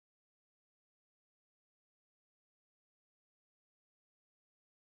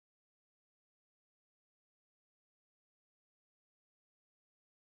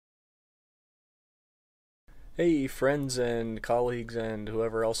Hey friends and colleagues and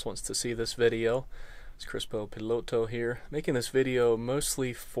whoever else wants to see this video, it's Crispo Piloto here, making this video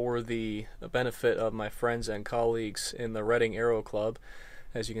mostly for the benefit of my friends and colleagues in the Reading Aero Club.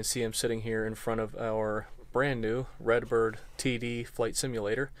 As you can see, I'm sitting here in front of our brand new Redbird TD flight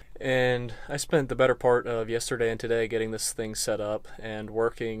simulator, and I spent the better part of yesterday and today getting this thing set up and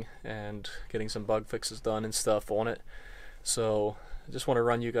working and getting some bug fixes done and stuff on it. So I just want to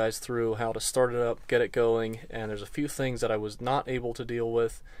run you guys through how to start it up, get it going, and there's a few things that I was not able to deal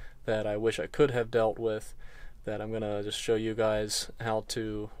with that I wish I could have dealt with that I'm going to just show you guys how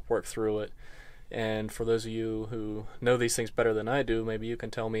to work through it. And for those of you who know these things better than I do, maybe you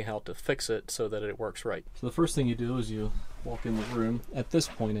can tell me how to fix it so that it works right. So the first thing you do is you walk in the room, at this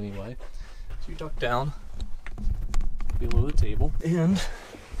point anyway. So you duck down below the table and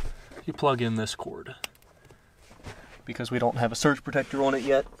you plug in this cord, because we don't have a surge protector on it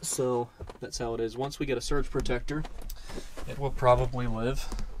yet, so that's how it is. Once we get a surge protector, it will probably live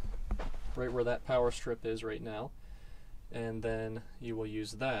right where that power strip is right now, and then you will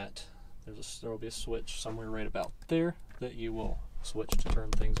use that. There will be a switch somewhere right about there that you will switch to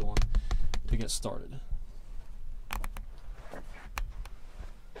turn things on to get started.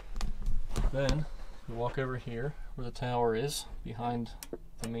 Then you walk over here where the tower is behind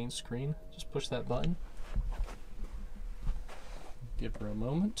the main screen. Just push that button. Give her a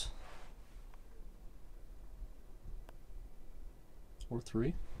moment. Or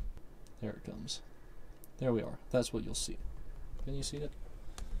 3. There it comes. There we are. That's what you'll see. Can you see it?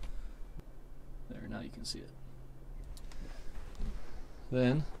 There, now you can see it.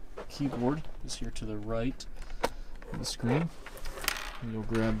 Then, keyboard is here to the right of the screen. And you'll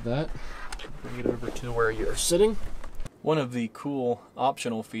grab that, bring it over to where you're sitting. One of the cool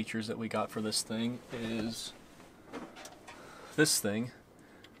optional features that we got for this thing is this thing.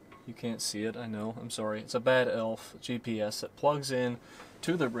 You can't see it, I know, I'm sorry. It's a bad elf GPS that plugs in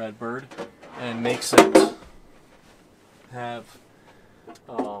to the Redbird and makes it have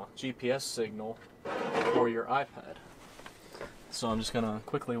a GPS signal for your iPad. So I'm just going to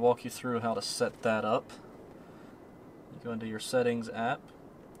quickly walk you through how to set that up. You go into your settings app,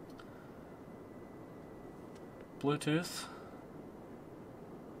 Bluetooth,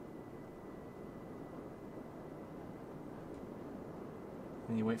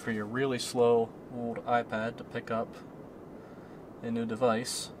 and you wait for your really slow old iPad to pick up a new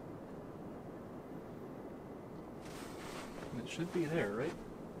device. And it should be there, right?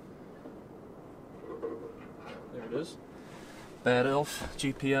 There it is. Bad Elf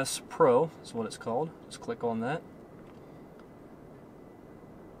GPS Pro is what it's called. Just click on that.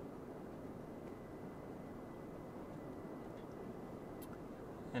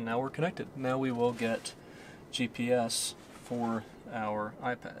 And now we're connected. Now we will get GPS for our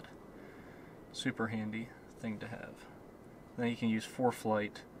iPad. Super handy thing to have. Now you can use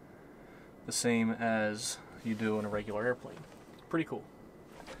ForeFlight the same as you do in a regular airplane. Pretty cool.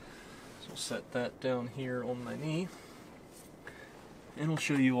 So I'll set that down here on my knee, and I'll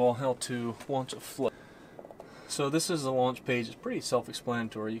show you all how to launch a flight. So this is the launch page. It's pretty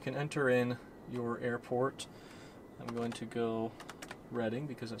self-explanatory. You can enter in your airport. I'm going to go Reading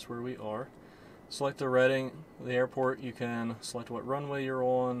because that's where we are. Select the airport. You can select what runway you're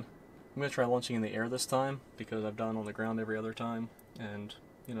on. I'm going to try launching in the air this time because I've done on the ground every other time, and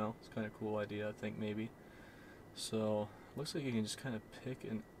you know, it's kind of a cool idea, I think, maybe. So looks like you can just kind of pick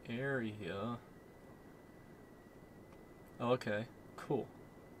an area. Okay, cool.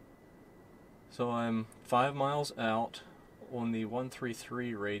 So I'm 5 miles out on the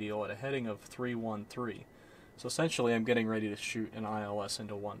 133 radial at a heading of 313. So essentially I'm getting ready to shoot an ILS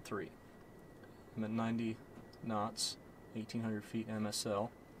into 1-3. I'm at 90 knots, 1800 feet MSL.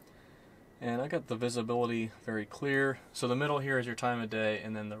 And I got the visibility very clear. So the middle here is your time of day,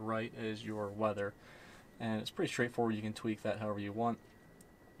 and then the right is your weather. And it's pretty straightforward. You can tweak that however you want.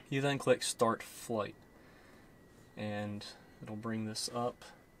 You then click Start Flight, and it'll bring this up.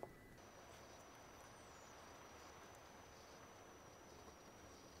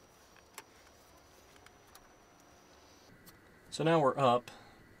 So now we're up,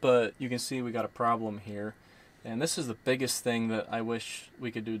 but you can see we got a problem here. And this is the biggest thing that I wish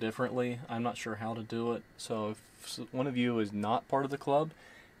we could do differently. I'm not sure how to do it. So if one of you is not part of the club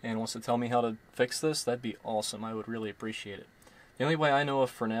and wants to tell me how to fix this, that'd be awesome. I would really appreciate it. The only way I know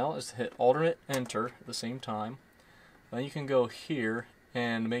of for now is to hit alternate enter at the same time. Then you can go here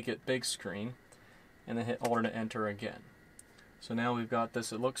and make it big screen, and then hit alternate enter again. So now we've got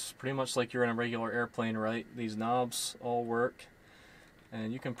this. It looks pretty much like you're in a regular airplane, right? These knobs all work,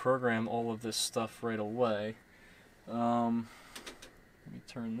 and you can program all of this stuff right away. Let me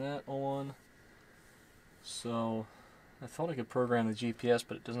turn that on. So I thought I could program the GPS,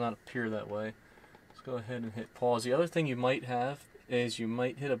 but it does not appear that way. Let's go ahead and hit pause. The other thing you might have is you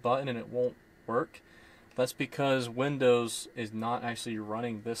might hit a button and it won't work. That's because Windows is not actually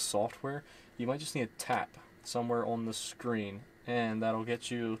running this software. You might just need to tap somewhere on the screen, and that'll get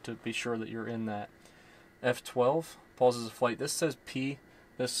you to be sure that you're in that. F12 pauses a flight. This says P.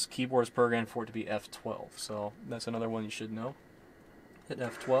 This keyboard is programmed for it to be F12, so that's another one you should know. Hit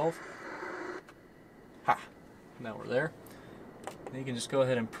F12. Ha! Now we're there. Then you can just go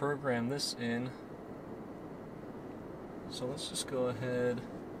ahead and program this in. So let's just go ahead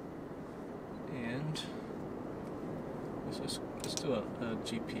and let's do a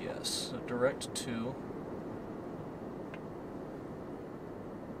GPS. So direct to.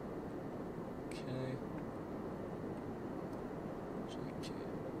 Okay.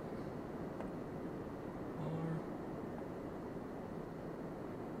 R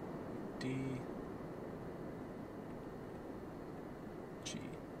D G.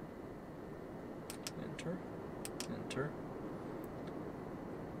 Enter. Enter.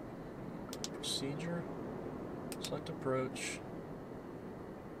 Procedure. Select approach.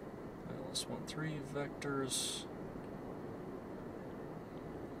 LS13 vectors.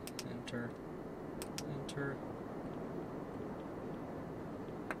 Enter. Enter.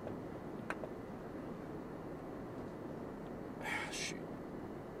 Shoot.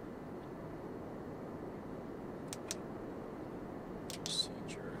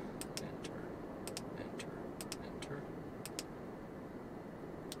 Procedure. Enter. Enter. Enter.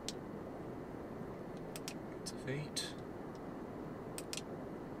 Activate.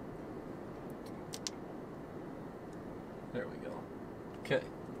 There we go. Okay.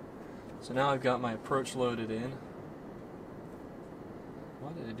 So now I've got my approach loaded in.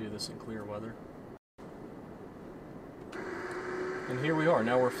 Why did I do this in clear weather? And here we are.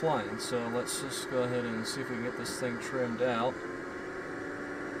 Now we're flying. So let's just go ahead and see if we can get this thing trimmed out.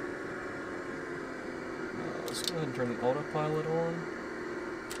 Let's go ahead and turn the autopilot on.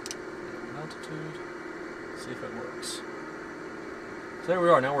 Altitude. See if it works. So there we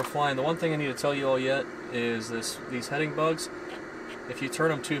are. Now we're flying. The one thing I need to tell you all yet is these heading bugs. If you turn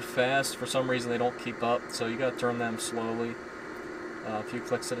them too fast, for some reason they don't keep up. So you got to turn them slowly, a few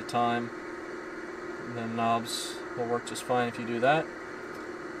clicks at a time. And then knobs will work just fine if you do that.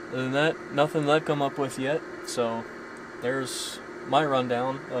 Other than that, nothing that I've come up with yet. So there's my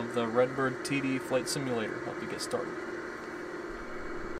rundown of the Redbird TD flight simulator. Help you get started.